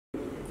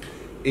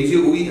এই যে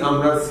উই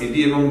আমরা সিটি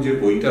এবং যে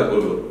বইটা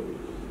হলো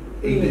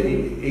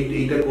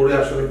এইটা করে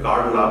আসলে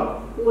কার লাভ,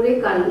 করে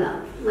কার লাভ,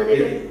 মানে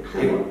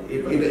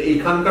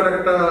এখানকার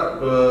একটা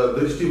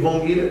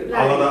দৃষ্টিভঙ্গির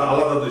আলাদা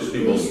আলাদা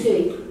দৃষ্টিভঙ্গি।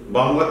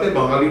 বাংলাতে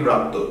বাঙালি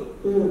ব্রাত্য,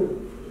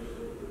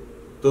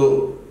 তো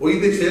ওই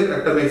দেশের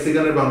একটা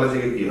মেক্সিকানের বাংলা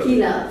শিখে কি হবে,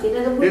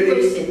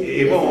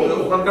 এবং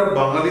ওখানকার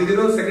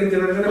বাঙালিদেরও সেকেন্ড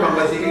জেনারেশনে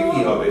বাংলা শিখে কি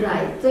হবে।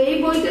 তো এই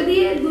বইটা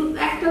দিয়ে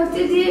একটা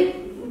হচ্ছে যে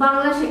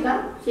বাংলা শেখা,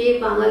 সে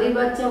বাঙালি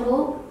বাচ্চা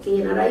হোক, সে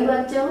এনআরআই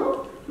বাচ্চা হোক,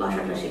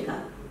 ভাষাটা শেখা,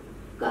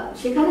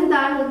 সেখানে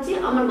তার হচ্ছে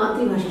আমার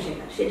মাতৃভাষা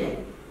শেখা, সেটাই।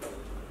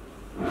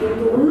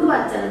 কিন্তু অন্য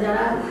বাচ্চারা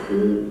যারা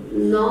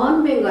নন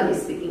বেঙ্গলি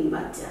স্পিকিং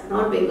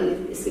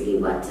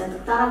বাচ্চা,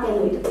 তারা কেন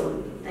এটা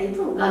করবে? তাই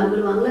তো,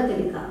 গানগুলো বাংলাতে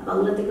লেখা,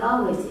 বাংলাতে গাওয়া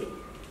হয়েছে,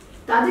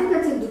 তাদের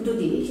কাছে দুটো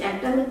জিনিস,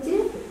 একটা হচ্ছে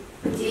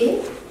যে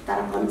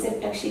তারা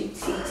কনসেপ্টটা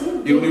শিখছে,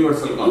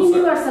 ইউনিভার্সাল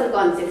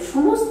কনসেপ্ট,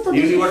 সমস্ত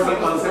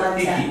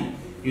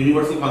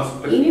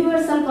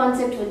ইউনিভার্সাল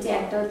কনসেপ্ট হচ্ছে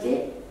একটা হচ্ছে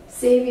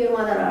save your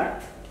mother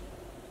earth,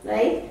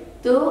 right?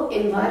 তো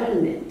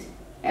এনভায়রনমেন্ট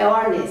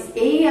অ্যাওয়ারনেস,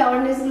 এই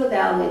অ্যাওয়ারনেস গুলো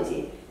দেওয়া হয়েছে।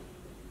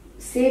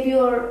 Save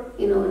your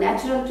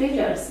natural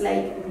ট্রিজার্স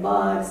like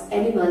birds,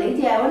 animal, এই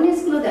যে অ্যাওয়ারনেস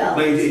গুলো দেওয়া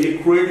হয়, এই যে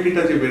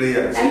ক্রুয়েলটিটা যে বেড়ে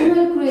যাচ্ছে,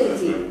 অ্যানিমাল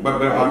ক্রুয়েলটি,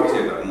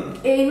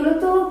 এইগুলো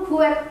তো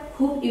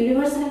খুব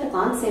ইউনিভার্সাল একটা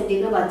কনসেপ্ট,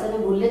 যেগুলো বাচ্চাকে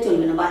ভুললে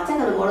চলবে না, বাচ্চা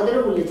কেন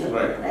বড়দেরও ভুললে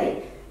চলবে, রাইট?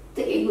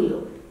 তো এগুলো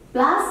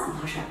প্লাস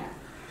ভাষাটা,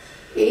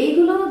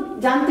 এইগুলো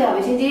জানতে হবে।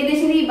 সে যে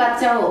দেশেরই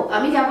বাচ্চা হোক,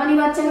 আমি জাপানি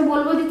বাচ্চাকে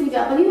বলবো যে তুই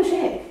জাপানিও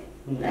শেখ,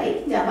 রাইট?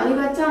 জাপানি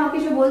বাচ্চা আমাকে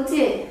এসে বলছে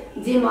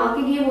যে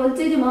মাকে গিয়ে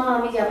বলছে যে মা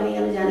আমি জাপানি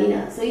কেন জানি না।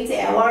 So it's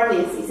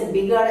awareness, it's a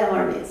bigger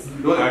awareness.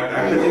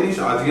 একটা জিনিস,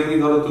 আজকে আমি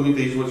ধরো তুমি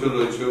 23 বছর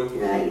রয়েছো,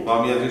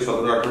 আমি আজকে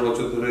 17-18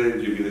 বছর ধরে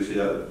যে বিদেশে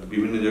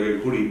বিভিন্ন জায়গায়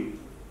ঘুরি,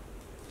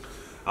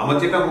 আমার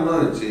যেটা মনে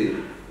হচ্ছে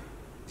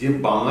যে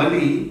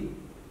বাঙালি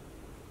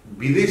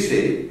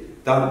বিদেশে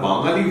তার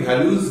বাঙালি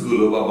ভ্যালুস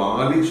গুলো বা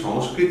বাঙালি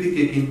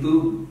সংস্কৃতিকে কিন্তু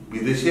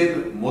বিদেশের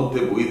মধ্যে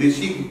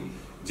বৈদেশিক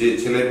যে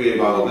ছেলে পেয়ে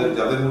বা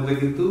যাদের মধ্যে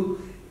কিন্তু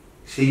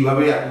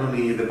সেইভাবে এখনো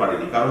নিয়ে যেতে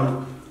পারেনি। কারণ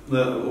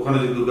ওখানে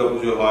যে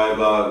দুর্গাপুজো হয়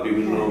বা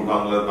বিভিন্ন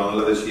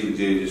বাংলাদেশির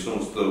যে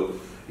সমস্ত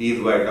ঈদ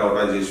বা এটা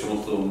ওটা যে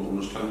সমস্ত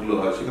অনুষ্ঠানগুলো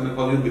হয়, সেখানে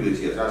কজন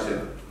বিদেশি আছে? আসে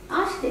না,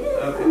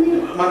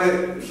 মানে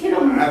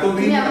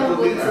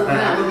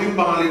এতদিন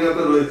বাঙালিরা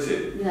তো রয়েছে।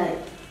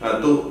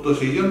 তো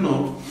সেই জন্য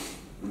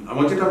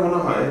আমার যেটা মনে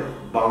হয়,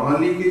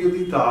 বাঙালিকে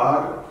যদি তার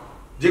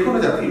যে কোনো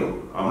জাতি হোক,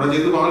 আমরা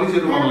যেহেতু বাঙালি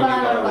সেহেতু বাঙালি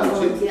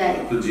বলছি,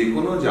 তো যে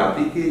কোনো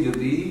জাতিকে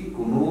যদি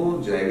কোনো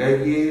জায়গায়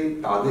গিয়ে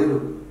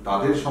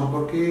তাদের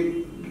সম্পর্কে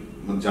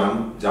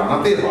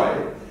জানাতে হয়,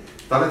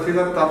 তাহলে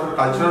সেটা তার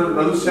কালচারাল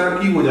ভ্যালুস ছাড়া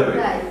কি বোঝাবে?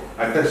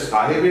 একটা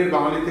সাহেবের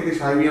বাঙালি থেকে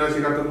সাহেবিয়ানা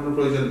শেখার তো কোনো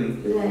প্রয়োজন নেই।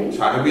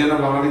 সাহেবিয়ানা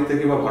বাঙালির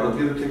থেকে বা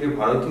ভারতীয়দের থেকে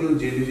ভারতীয়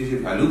যে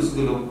ভ্যালুস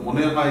গুলো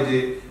মনে হয় যে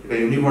এটা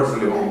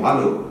ইউনিভার্সাল এবং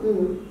ভালো,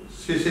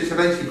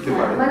 সেটাই শিখতে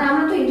পারে। মানে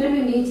আমরা তো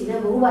ইন্টারভিউ নিয়েছি না,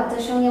 বহু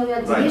বাচ্চার সঙ্গে আমি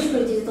জিজ্ঞেস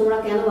করেছি যে তোমরা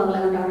কেন বাংলা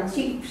গানটা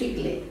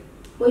শিখলে?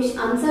 ওই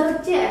আনসার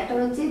হচ্ছে, একটা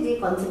হচ্ছে যে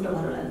কনসেপ্টটা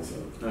ভালো লাগছে,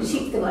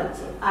 শিখতে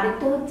পারছে,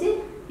 আরেকটা হচ্ছে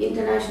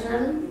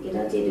ইন্টারন্যাশনাল, এটা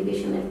হচ্ছে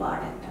এডুকেশনের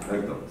পার্ট একটা।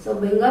 So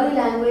Bengali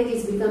language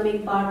is becoming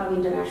part of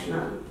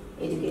international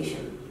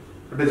education.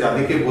 এটা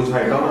জাতিকে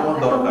বোঝায়, এটাও আমার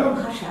দরকার।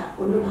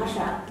 অন্য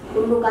ভাষা,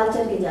 অন্য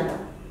কালচারকে জানা,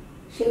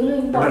 সেগুলো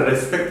ইম্পর্টেন্ট।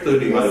 রেসপেক্ট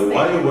তৈরি হয়,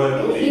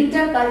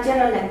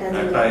 ইন্টারকালচারাল একটা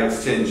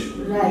এক্সচেঞ্জ,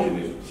 রাইট?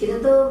 সেটা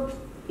তো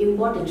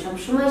ইম্পর্টেন্ট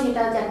সবসময়, সেটা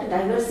হচ্ছে একটা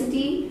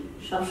ডাইভার্সিটি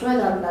সবসময়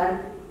দরকার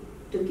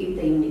টু কিপ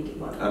দ্য ইউনিটি।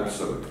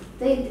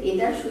 তাই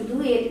এটা শুধু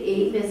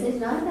এই মেসেজ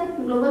না, দ্যাট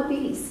গ্লোবাল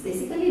পিস,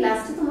 বেসিক্যালি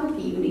লাস্টে তোমার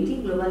কি ইউনিটি,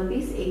 গ্লোবাল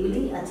পিস,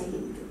 এগুলোই আছে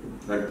কিন্তু,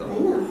 তাই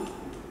না?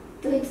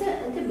 তো এটা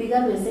একটা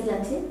বিগার মেসেজ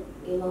আছে,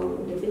 এবং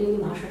ডেফিনেটলি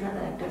ভাষাটা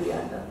তার একটা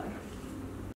বিরাট ব্যাপার।